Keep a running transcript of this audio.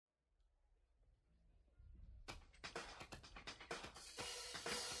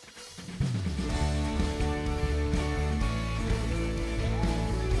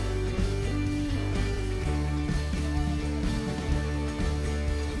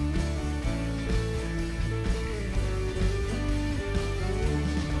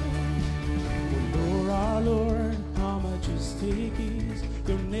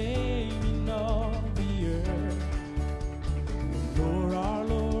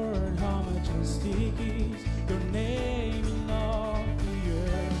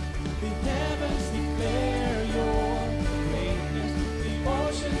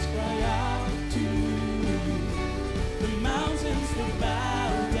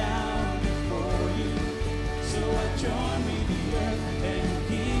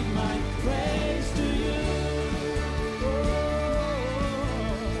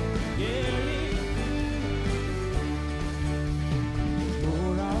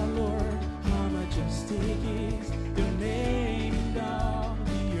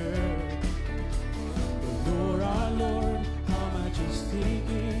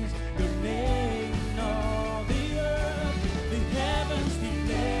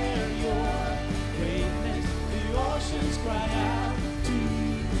cry out to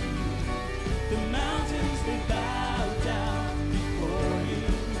you. The mountains, they bow down before you.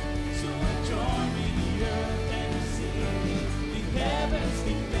 So join me, the earth and the sea. The heavens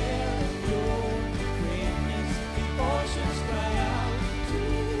declare your greatness. The oceans cry out to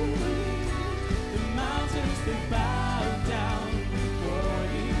you. The mountains, they bow down before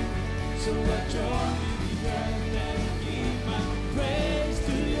you. So join me, the earth, and give my praise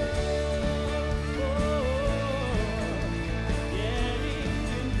to you.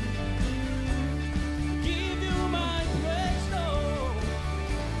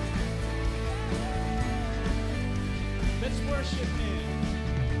 Let's worship Him.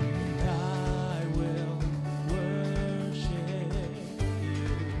 And I will worship you.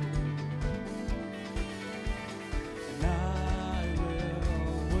 And I will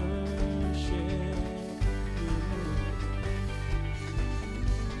worship you.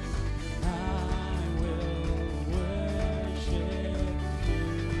 And I will worship you.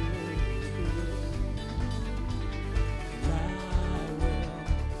 And I will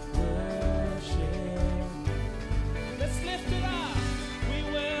worship. Let's lift it up. We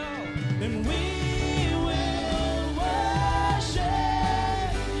will. Then we will worship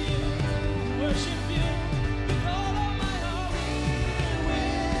you. Worship you with all of my heart. We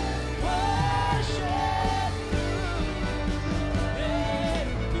will worship you. Hey,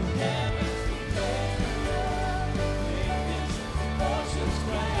 the heavens declare your greatness. Oceans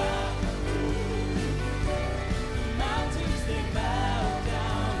cry out. The mountains, they bow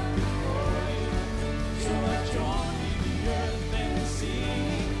down before you. So I join the earth and the sea.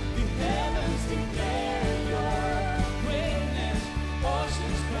 The heavens declare your greatness.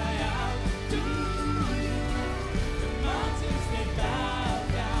 Oceans cry out to you. The mountains, they bow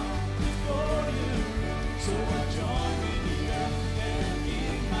down before you. So I join the earth and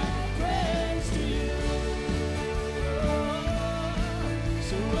give my praise to you.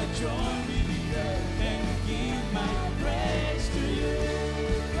 So I join the earth and give my praise to you.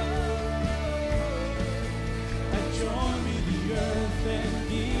 Join me, the earth, and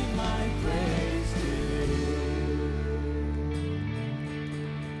give my praise to you.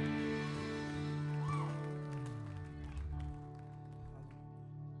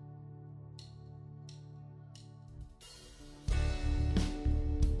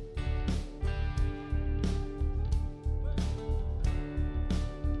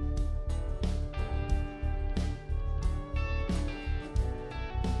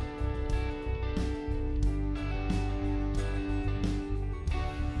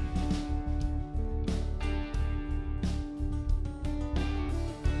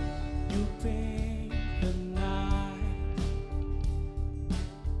 You paint the night,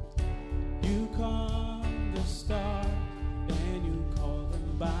 you calm the stars, and you call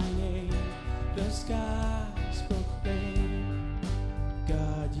them by name. The skies proclaim,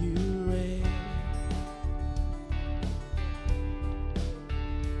 God, you reign.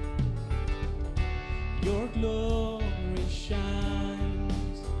 Your glory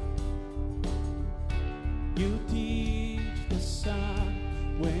shines. You teach the sun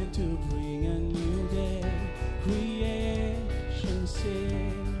when to bring a new day. Creation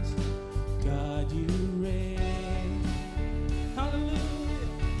sings, God, you reign. Hallelujah.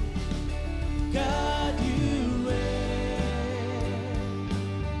 God, you reign.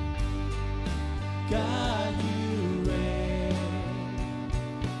 God, you reign.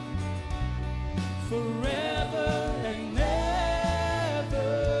 Forever and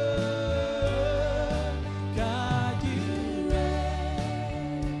ever. God, you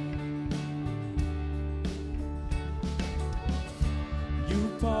reign. You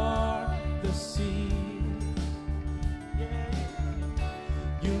part the sea.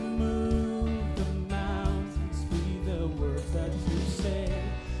 You move the mountains with the words that you say.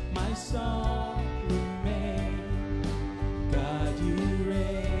 My song remains. God, you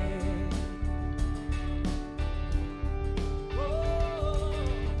reign. Oh,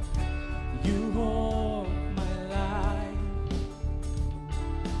 you hold my life.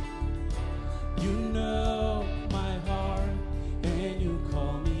 You know my heart, and you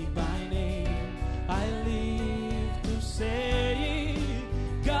call me by name. I live to say,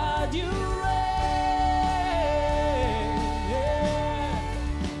 God, you reign. Yeah.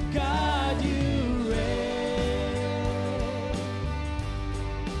 God, you reign.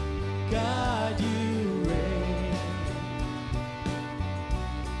 God, you reign.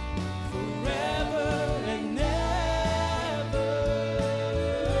 Forever and ever.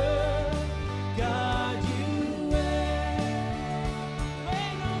 God, you reign.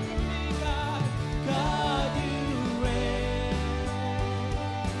 Reign over me, God. God, you reign.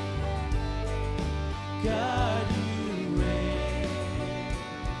 God, you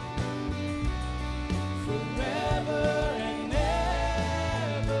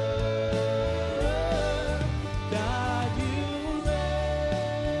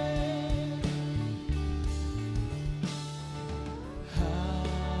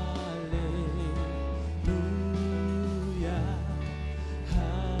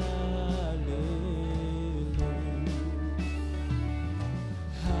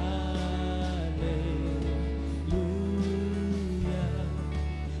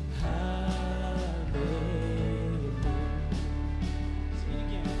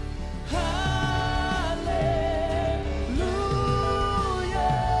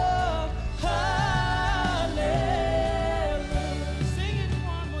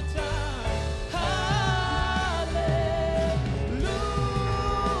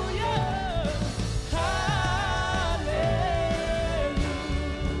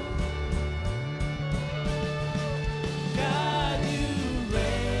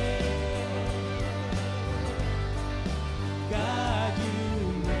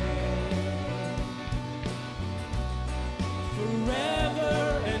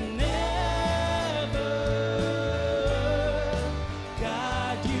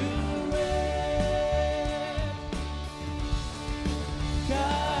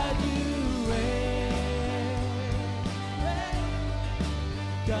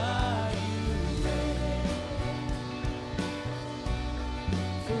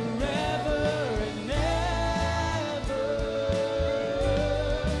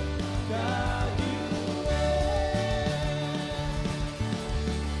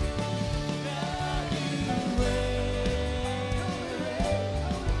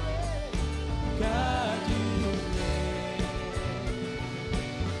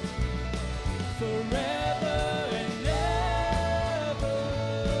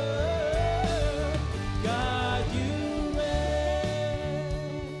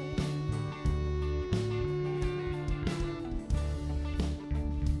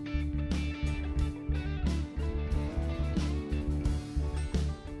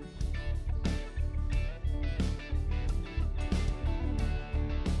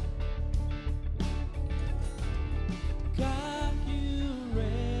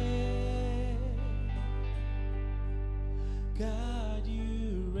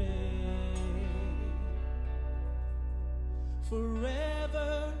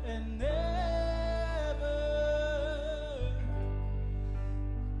forever and ever.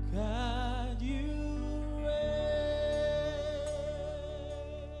 God, you reign.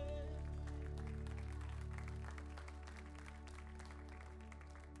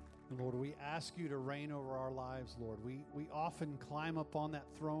 Lord, we ask you to reign over our lives, Lord. We often climb up on that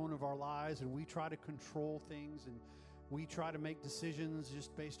throne of our lives and we try to control things and we try to make decisions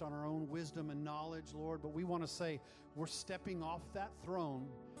just based on our own wisdom and knowledge, Lord. But we want to say we're stepping off that throne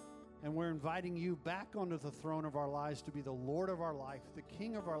and we're inviting you back onto the throne of our lives to be the Lord of our life, the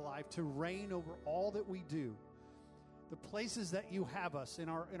King of our life, to reign over all that we do. The places that you have us, in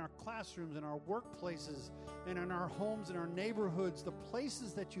our classrooms, in our workplaces, and in our homes, in our neighborhoods, the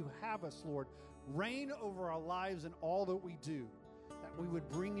places that you have us, Lord, reign over our lives and all that we do, that we would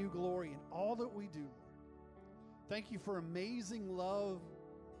bring you glory in all that we do, Lord. Thank you for amazing love,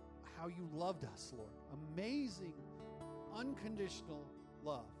 how you loved us, Lord. Amazing, unconditional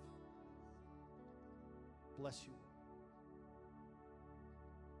love. Bless you.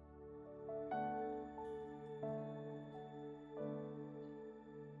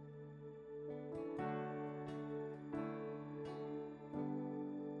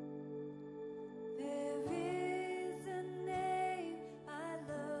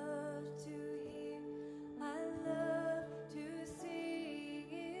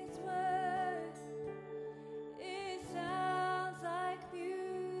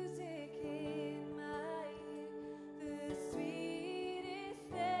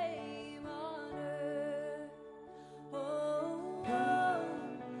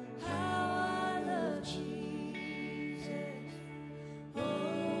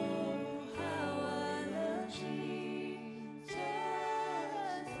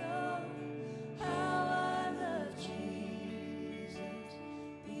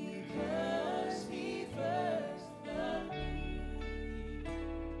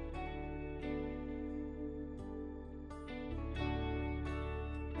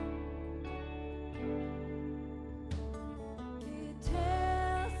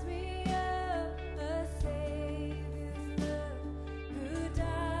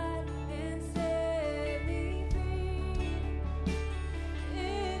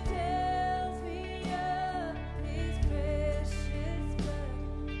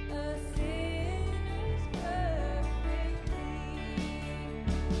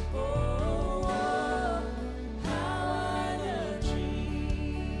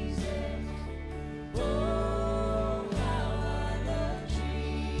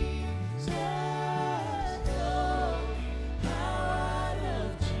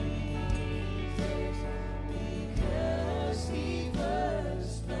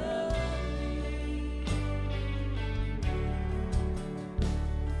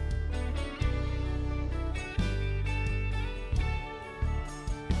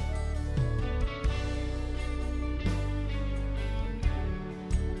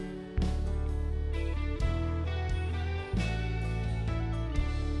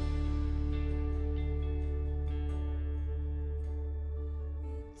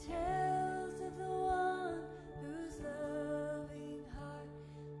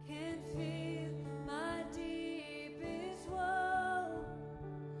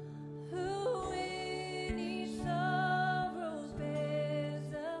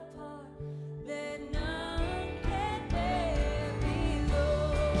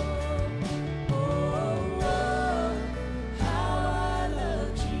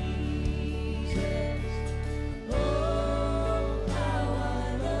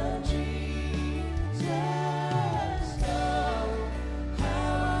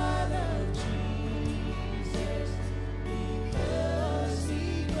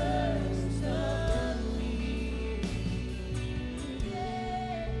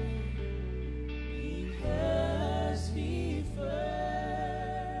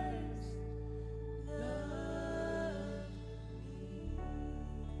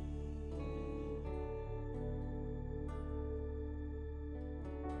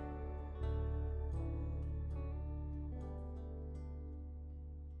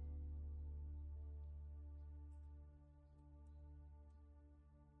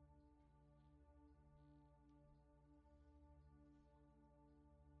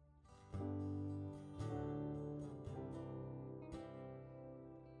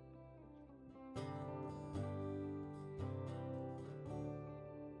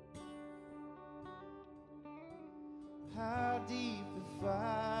 How deep the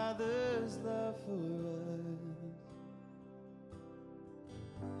Father's love for us,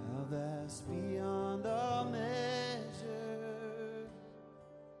 how vast beyond all measure.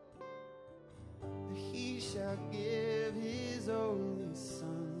 He shall give his only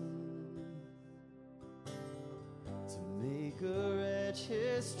Son to make a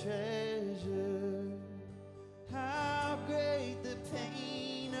wretch's treasure. How great the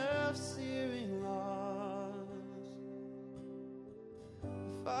pain of searing loss.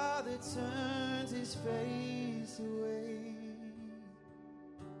 The Father turns his face away.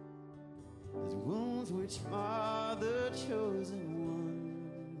 His wounds which mar the chosen one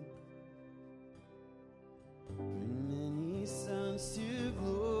bring many sons to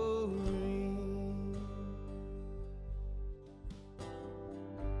glory.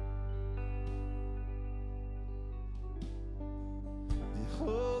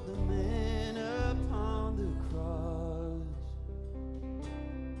 Behold the man upon the cross,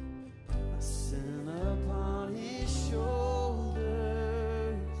 a sin upon his shoulders.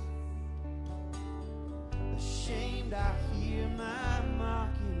 Ashamed, I hear my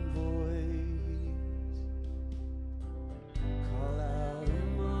mocking voice call out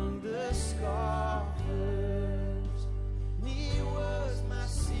among the scoffers. And it was my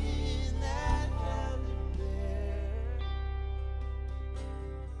sin that held him there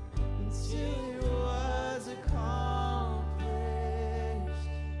until it was accomplished,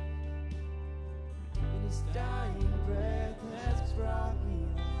 and his dying breath has brought me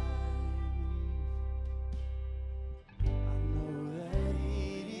life. I know that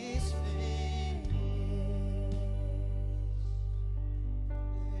it is finished.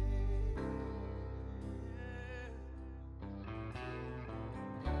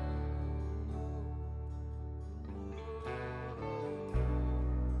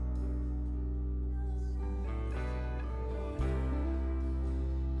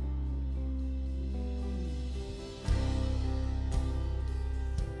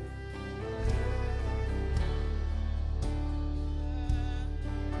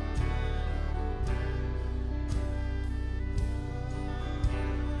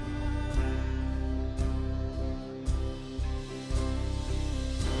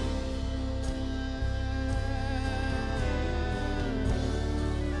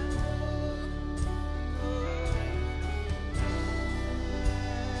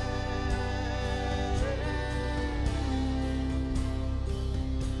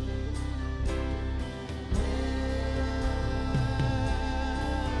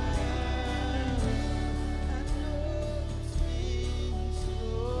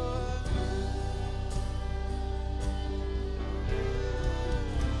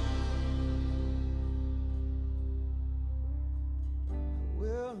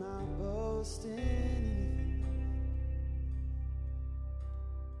 Will not boast in anything.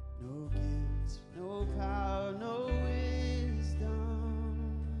 No gifts, no power, no wisdom.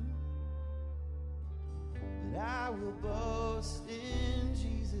 But I will boast in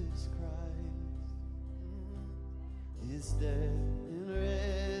Jesus Christ, his death and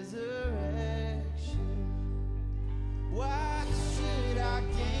resurrection. What should I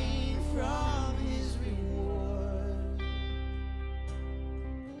gain from his reward?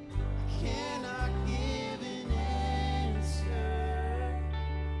 Cannot give an answer.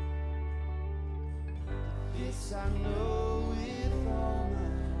 This I know with all my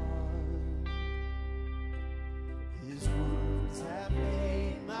heart. His wounds have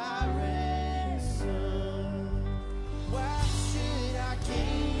paid my ransom. Why should I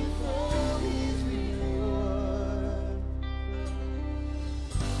gain from his reward?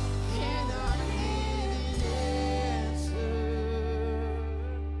 Cannot give an answer.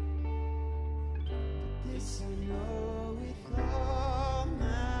 This I know with all my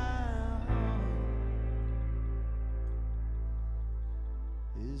heart.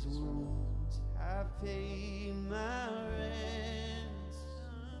 His wounds have paid my ransom.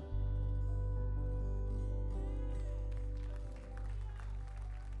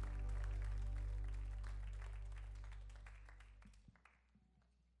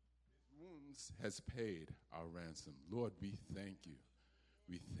 Wounds has paid our ransom. Lord, we thank you.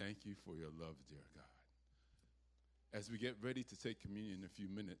 We thank you for your love, dear God. As we get ready to take communion in a few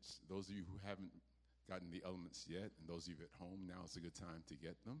minutes, those of you who haven't gotten the elements yet, and those of you at home, now is a good time to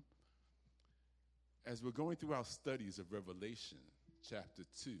get them. As we're going through our studies of Revelation, chapter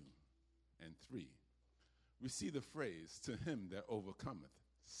 2 and 3, we see the phrase, to him that overcometh,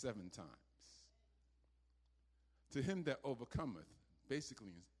 7 times. To him that overcometh,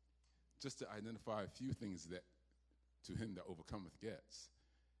 basically, just to identify a few things that to him that overcometh gets.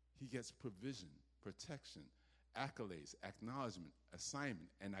 He gets provision, protection, accolades, acknowledgement,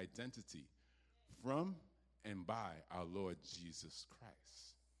 assignment, and identity from and by our Lord Jesus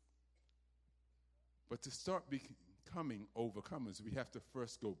Christ. But to start becoming overcomers, we have to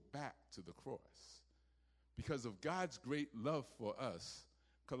first go back to the cross, Because of God's great love for us,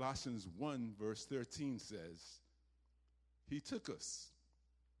 Colossians 1 verse 13 says, he took us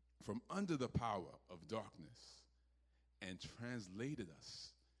from under the power of darkness and translated us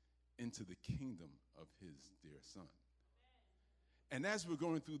into the kingdom of his dear Son. And as we're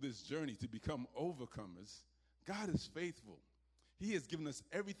going through this journey to become overcomers, God is faithful. He has given us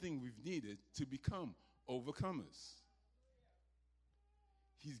everything we've needed to become overcomers.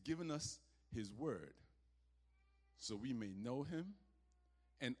 He's given us his word so we may know him,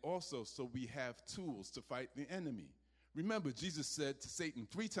 and also so we have tools to fight the enemy. Remember, Jesus said to Satan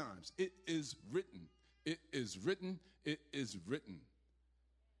 3 times, "It is written, it is written, it is written."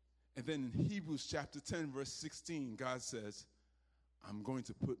 And then in Hebrews chapter 10, verse 16, God says, I'm going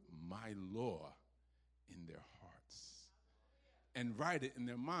to put my law in their hearts and write it in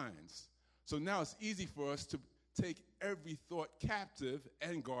their minds. So now it's easy for us to take every thought captive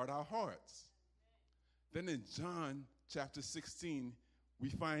and guard our hearts. Then in John chapter 16, we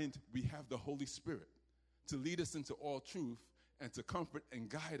find we have the Holy Spirit to lead us into all truth and to comfort and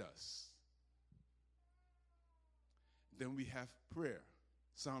guide us. Then we have prayer.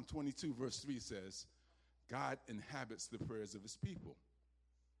 Psalm 22 verse 3 says, God inhabits the prayers of his people.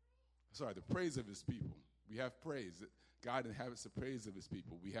 Sorry, the praise of his people. We have praise. God inhabits the praise of his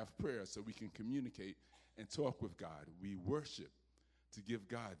people. We have prayer so we can communicate and talk with God. We worship to give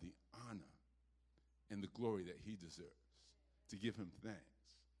God the honor and the glory that he deserves, to give him thanks.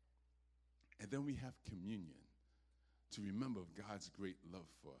 And then we have communion to remember God's great love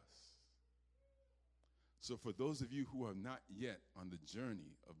for us. So for those of you who are not yet on the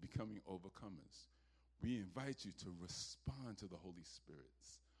journey of becoming overcomers, we invite you to respond to the Holy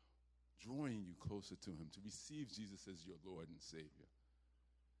Spirit's drawing you closer to him, to receive Jesus as your Lord and Savior.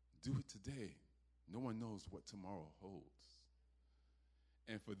 Do it today. No one knows what tomorrow holds.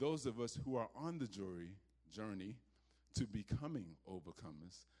 And for those of us who are on the journey to becoming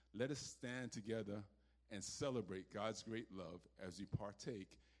overcomers, let us stand together and celebrate God's great love as we partake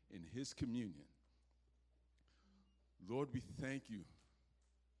in his communion. Lord, we thank you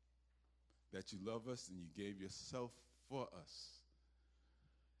that you love us and you gave yourself for us.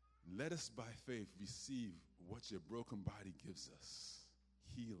 Let us by faith receive what your broken body gives us,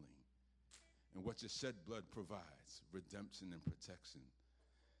 healing, and what your shed blood provides, redemption and protection.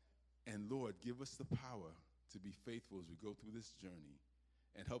 And Lord, give us the power to be faithful as we go through this journey,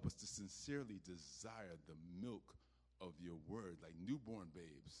 and help us to sincerely desire the milk of your word like newborn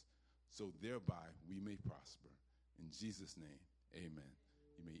babes, so thereby we may prosper. In Jesus' name, amen.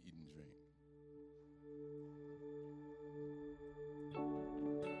 You may eat and drink.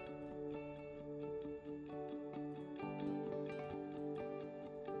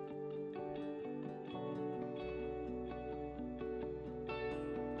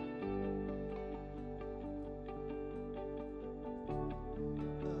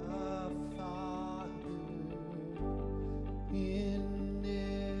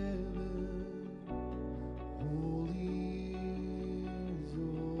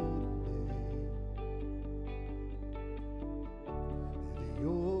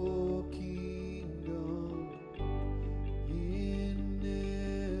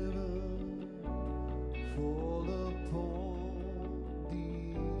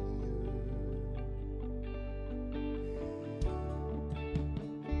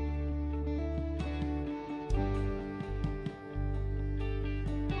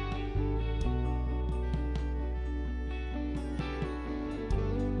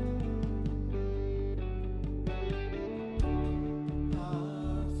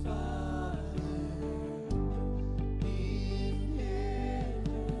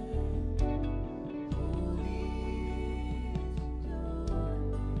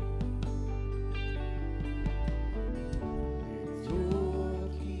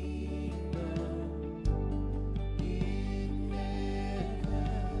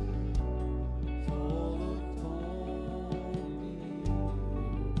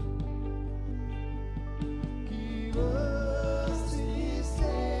 Give us